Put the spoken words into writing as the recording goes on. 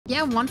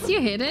Yeah, once you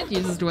hit it,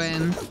 you just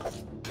win.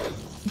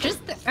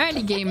 Just the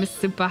early game is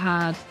super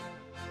hard.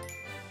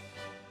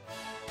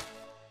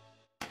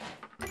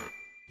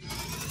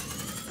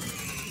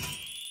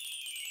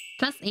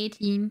 Plus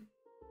 18.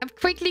 I'm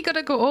quickly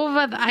gonna go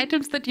over the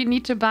items that you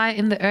need to buy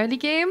in the early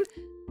game.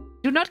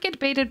 Do not get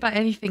baited by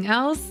anything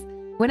else.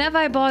 Whenever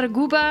I bought a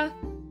Gooba,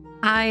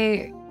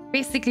 I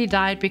basically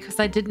died because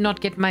I did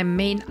not get my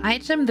main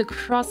item, the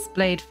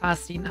crossblade,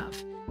 fast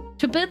enough.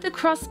 To build the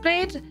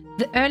crossblade,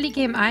 the early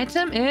game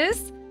item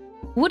is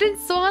wooden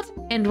sword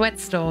and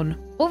whetstone.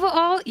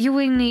 Overall, you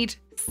will need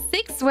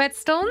 6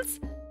 whetstones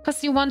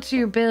because you want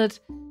to build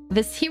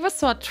this hero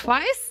sword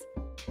twice.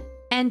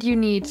 And you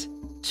need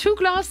 2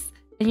 gloves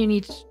and you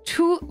need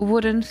 2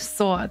 wooden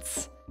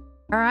swords.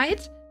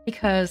 Alright?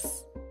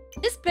 Because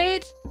this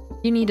blade,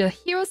 you need a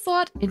hero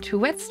sword and 2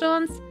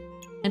 whetstones.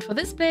 And for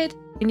this blade,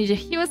 you need a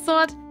hero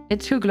sword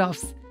and 2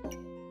 gloves.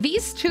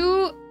 These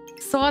 2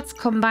 swords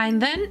combine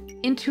then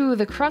into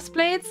the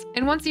crossblades.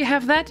 And once you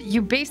have that,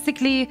 you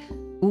basically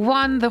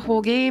won the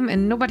whole game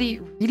and nobody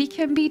really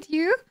can beat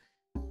you.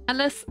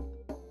 Unless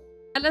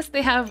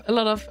they have a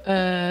lot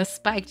of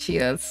spiked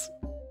shields.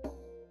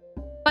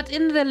 But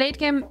in the late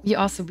game, you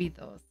also beat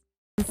those.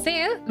 On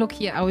sale, look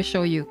here, I will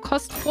show you.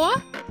 Cost 4,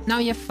 now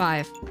you have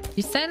 5.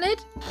 You sell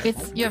it,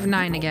 you have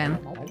 9 again.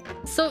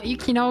 So you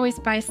can always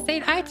buy a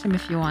sale item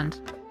if you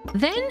want.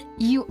 Then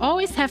you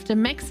always have to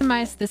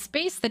maximize the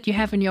space that you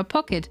have in your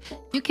pocket.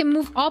 You can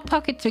move all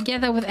pocket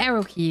together with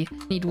arrow key.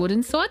 Need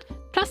wooden sword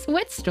plus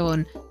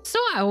whetstone. So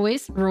I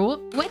always roll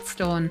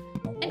whetstone.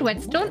 And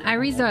whetstone I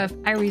reserve.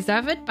 I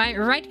reserve it by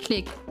right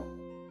click.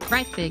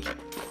 Right click.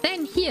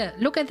 Then here,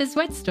 look at this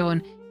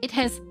whetstone. It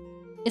has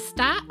a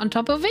star on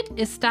top of it,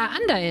 a star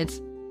under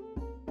it.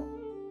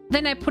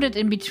 Then I put it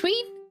in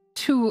between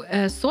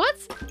 2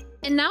 swords.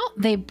 And now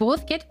they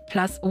both get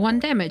 +1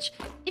 damage.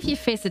 If you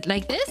face it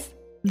like this,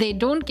 they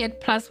don't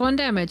get +1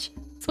 damage.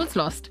 So it's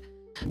lost.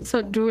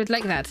 So do it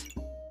like that.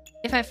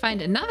 If I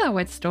find another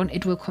whetstone,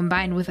 it will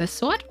combine with a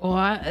sword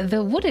or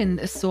the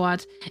wooden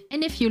sword.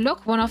 And if you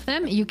lock one of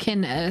them, you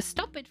can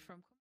stop it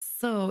from...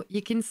 So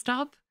you can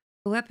stop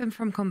a weapon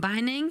from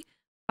combining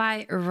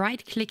by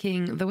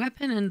right-clicking the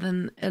weapon and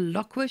then a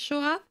lock will show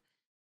up.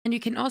 And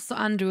you can also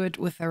undo it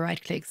with a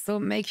right-click. So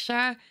make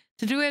sure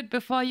to do it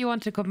before you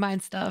want to combine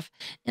stuff.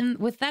 And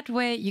with that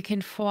way, you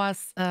can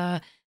force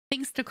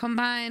things to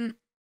combine.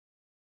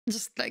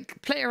 Just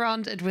like play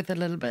around it with a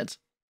little bit.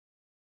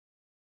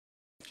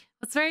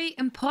 What's very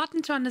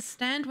important to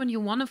understand when you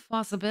want to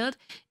force a build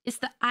is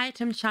the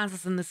item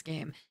chances in this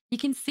game. You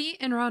can see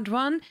in round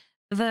 1,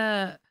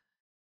 the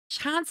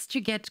chance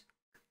to get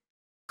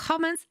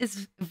commons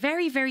is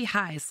very, very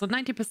high. So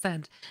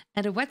 90%.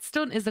 And a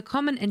whetstone is a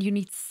common and you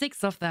need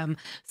 6 of them.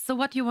 So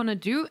what you want to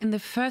do in the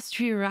first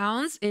 3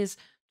 rounds is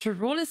to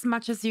roll as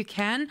much as you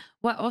can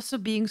while also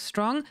being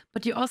strong,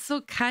 but you also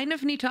kind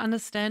of need to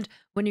understand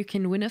when you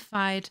can win a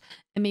fight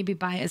and maybe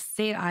buy a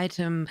sale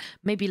item,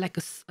 maybe like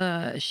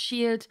a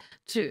shield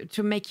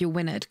to make you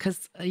win it,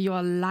 because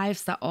your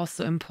lives are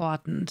also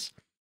important.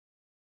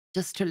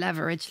 Just to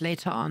leverage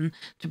later on,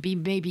 to be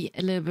maybe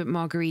a little bit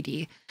more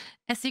greedy.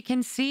 As you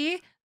can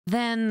see,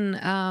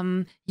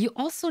 then you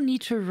also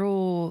need to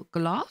roll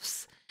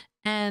gloves.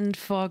 And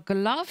for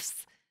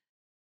gloves,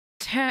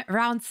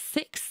 round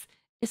 6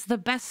 is the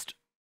best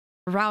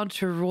round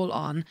to roll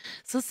on.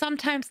 So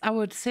sometimes I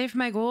would save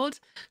my gold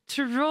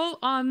to roll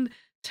on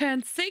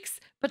turn 6,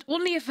 but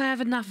only if I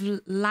have enough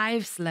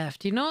lives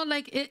left, you know?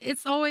 Like,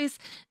 it's always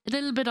a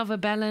little bit of a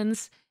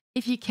balance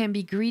if you can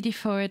be greedy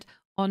for it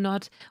or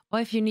not, or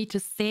if you need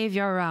to save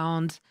your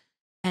round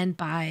and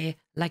buy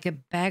like a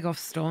bag of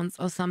stones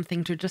or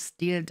something to just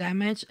deal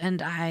damage.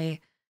 And I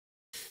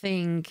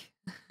think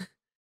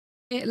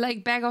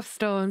like bag of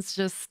stones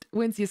just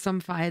wins you some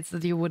fights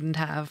that you wouldn't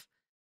have.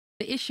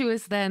 The issue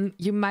is then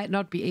you might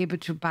not be able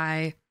to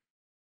buy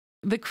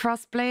the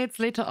crossblades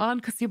later on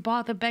because you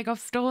bought the bag of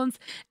stones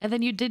and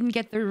then you didn't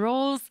get the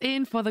rolls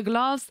in for the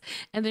gloves,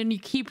 and then you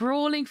keep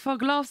rolling for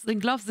gloves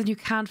and you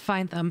can't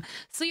find them.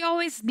 So you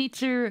always need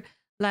to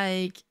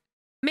like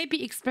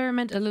maybe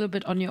experiment a little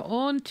bit on your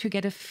own to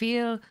get a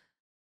feel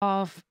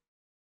of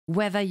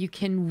whether you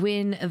can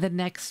win the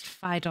next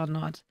fight or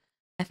not.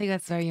 I think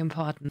that's very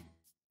important.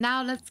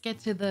 Now let's get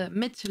to the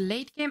mid to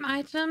late game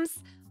items.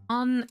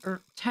 On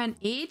turn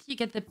 8, you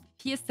get the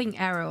piercing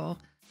arrow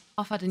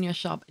offered in your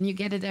shop, and you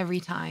get it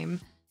every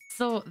time.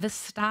 So the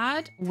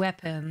start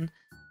weapon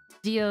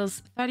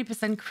deals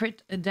 30%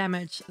 crit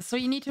damage. So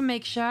you need to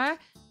make sure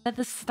that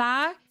the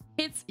star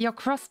hits your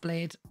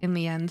crossblade in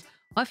the end.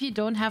 Or if you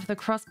don't have the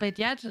crossblade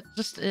yet,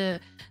 just the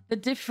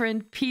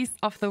different piece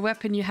of the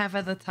weapon you have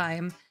at the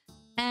time.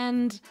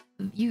 And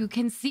you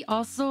can see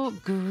also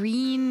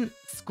green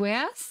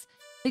squares.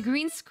 The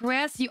green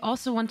squares you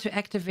also want to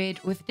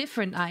activate with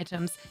different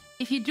items.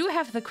 If you do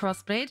have the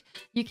crossblade,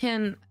 you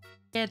can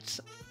get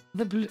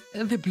the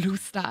blue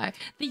star,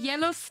 the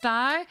yellow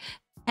star,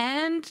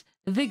 and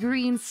the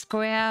green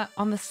square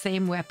on the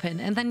same weapon.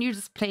 And then you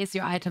just place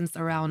your items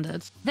around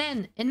it.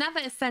 Then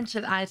another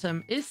essential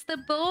item is the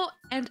bow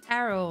and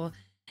arrow.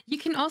 you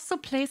can also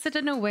place it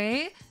in a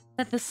way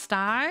that the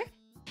star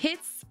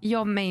hits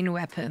your main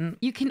weapon.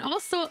 You can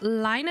also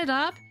line it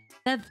up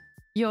that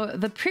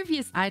the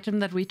previous item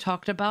that we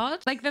talked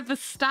about, like that the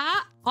star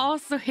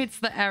also hits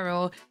the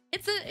arrow.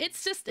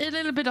 It's just a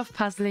little bit of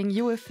puzzling.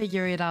 You will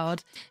figure it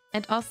out.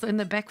 And also in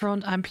the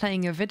background, I'm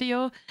playing a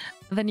video.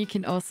 Then you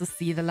can also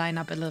see the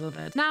lineup a little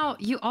bit. Now,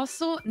 you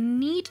also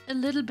need a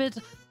little bit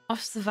of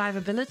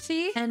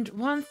survivability. And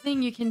one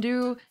thing you can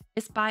do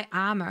is buy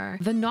armor.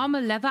 The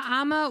normal leather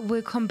armor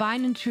will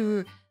combine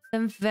into the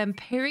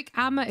vampiric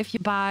armor if you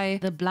buy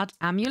the blood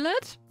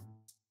amulet.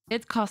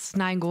 It costs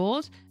 9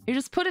 gold. You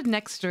just put it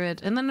next to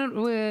it, and then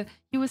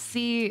you will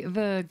see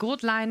the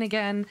gold line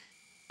again.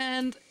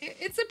 And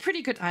it's a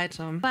pretty good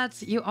item.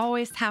 But you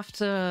always have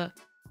to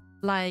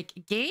like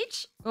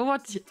gauge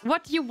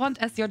what you want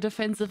as your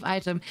defensive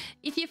item.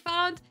 If you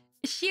found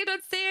a shield on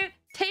sale,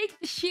 take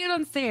the shield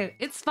on sale.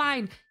 It's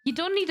fine. You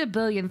don't need a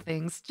billion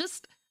things.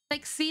 Just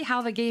like see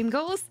how the game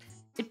goes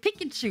and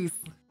pick and choose.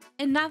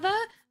 Another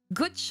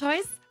good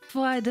choice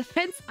for a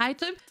defense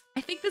item,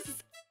 I think this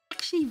is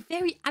actually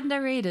very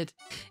underrated,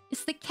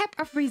 is the cap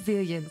of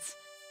resilience.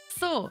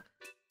 So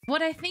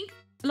what I think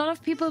a lot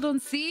of people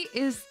don't see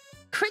is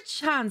crit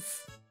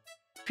chance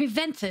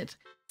prevented,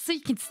 so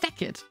you can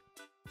stack it.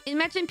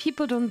 Imagine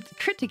people don't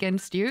crit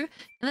against you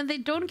and then they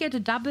don't get a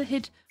double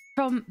hit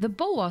from the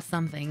bow or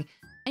something,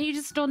 and you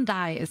just don't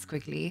die as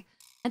quickly.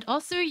 And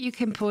also you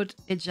can put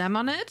a gem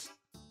on it.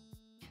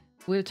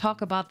 We'll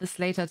talk about this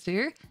later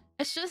too.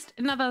 It's just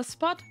another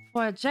spot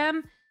for a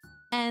gem,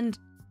 and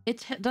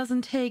it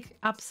doesn't take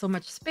up so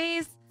much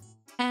space,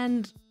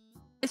 and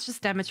it's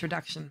just damage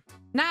reduction.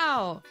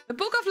 Now, the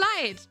Book of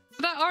Light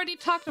that I already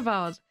talked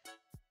about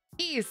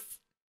is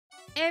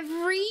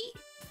every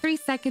 3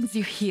 seconds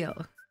you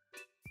heal.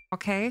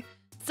 Okay?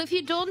 So if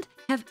you don't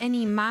have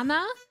any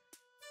mana,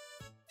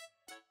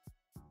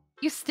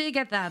 you still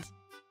get that.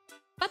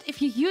 But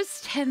if you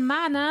use 10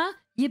 mana,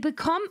 you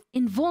become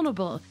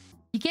invulnerable.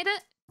 You get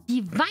a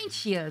Divine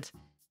Shield.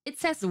 It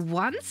says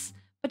once,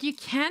 but you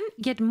can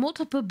get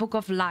multiple Book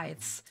of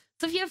Lights.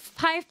 So if you have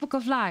 5 Book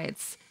of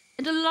Lights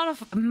and a lot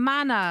of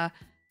mana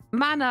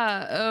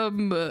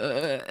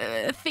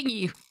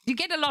thingy, you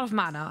get a lot of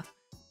mana.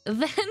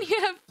 Then you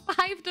have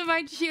 5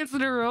 Divine Shields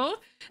in a row,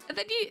 and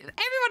then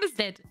everyone is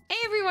dead.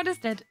 Everyone is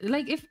dead.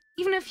 Like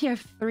even if you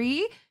have 3,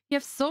 you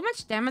have so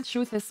much damage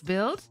with this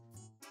build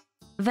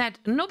that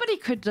nobody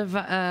could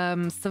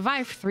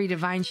survive 3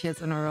 Divine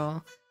Shields in a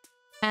row.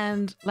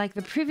 And like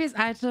the previous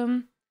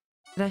item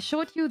that I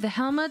showed you, the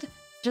helmet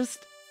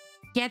just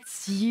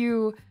gets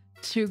you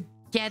to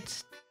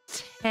get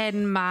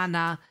 10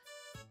 mana.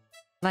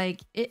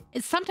 Like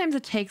sometimes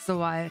it takes a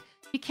while.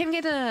 You can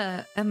get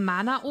a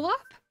mana orb.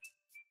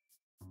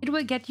 It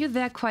will get you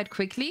there quite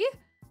quickly.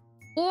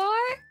 Or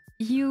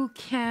you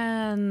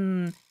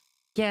can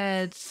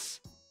get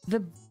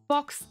the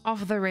Box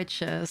of the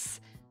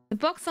Riches. The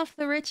Box of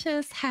the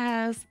Riches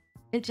has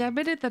a gem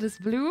in it that is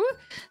blue,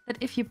 that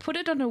if you put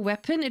it on a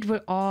weapon, it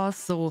will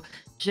also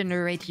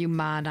generate you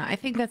mana. I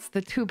think that's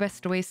the 2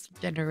 best ways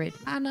to generate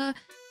mana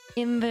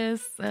in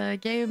this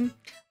game.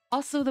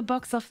 Also, the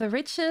Box of the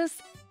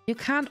Riches, you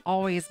can't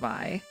always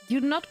buy.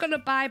 You're not gonna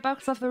buy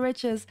Box of the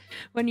Riches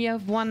when you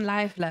have 1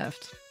 life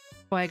left,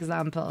 for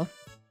example.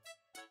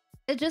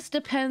 It just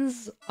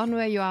depends on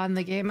where you are in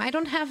the game. I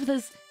don't have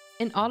this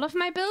in all of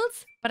my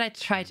builds, but I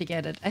try to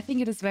get it. I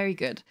think it is very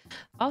good.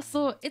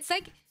 Also, it's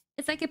like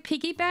a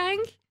piggy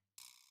bank,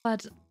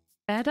 but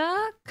better,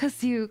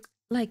 because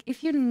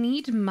if you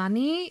need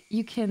money,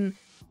 you can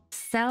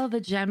sell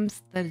the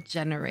gems that it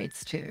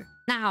generates too.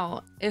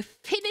 Now, a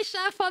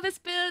finisher for this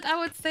build, I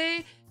would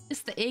say,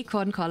 is the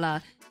acorn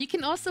collar. You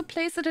can also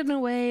place it in a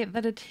way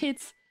that it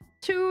hits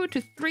 2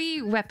 to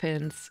 3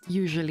 weapons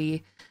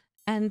usually,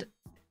 and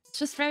it's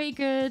just very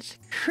good.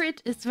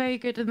 Crit is very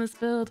good in this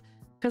build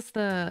because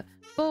the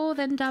bow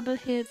then double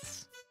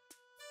hits.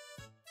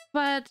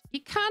 But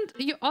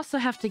you also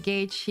have to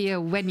gauge here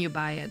when you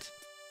buy it.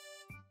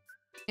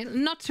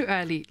 And not too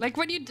early. Like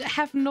when you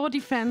have no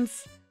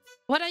defense,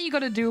 what are you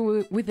gonna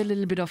do with a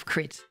little bit of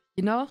crit,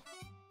 you know?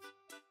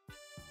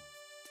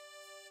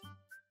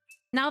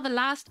 Now the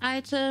last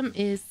item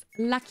is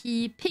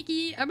Lucky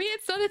Piggy. I mean,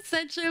 it's not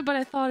essential, but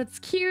I thought it's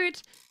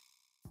cute.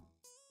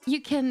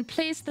 You can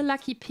place the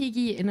Lucky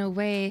Piggy in a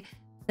way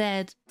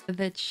that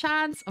the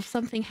chance of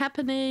something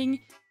happening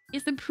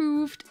is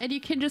improved, and you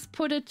can just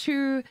put it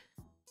to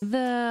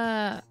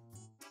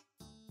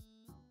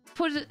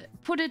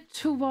put it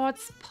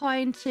towards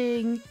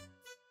pointing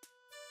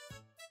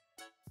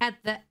at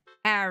the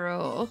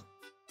arrow,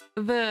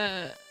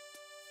 the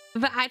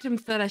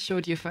items that I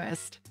showed you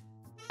first.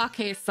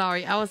 Okay,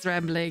 sorry, I was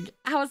rambling.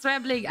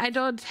 I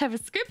don't have a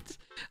script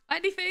or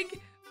anything,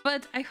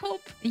 but I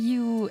hope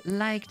you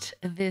liked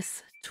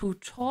this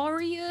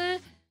tutorial.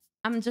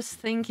 I'm just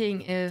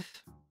thinking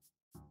if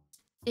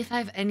I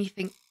have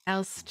anything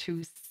else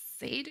to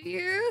say to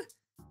you.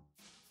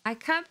 I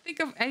can't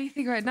think of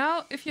anything right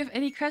now. If you have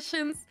any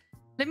questions,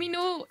 let me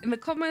know in the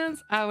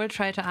comments. I will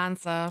try to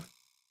answer.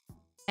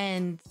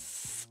 And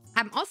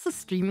I'm also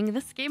streaming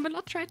this game a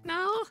lot right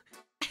now.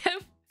 I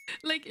have,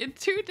 like, in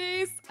 2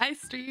 days, I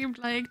streamed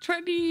like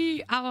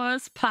 20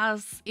 hours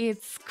plus.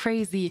 It's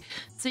crazy.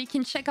 So you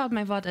can check out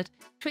my VOD at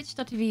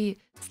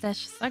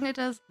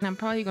twitch.tv/sunglitters, and I'm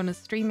probably going to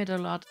stream it a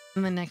lot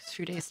in the next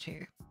few days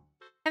too.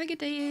 Have a good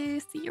day.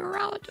 See you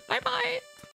around. Bye bye.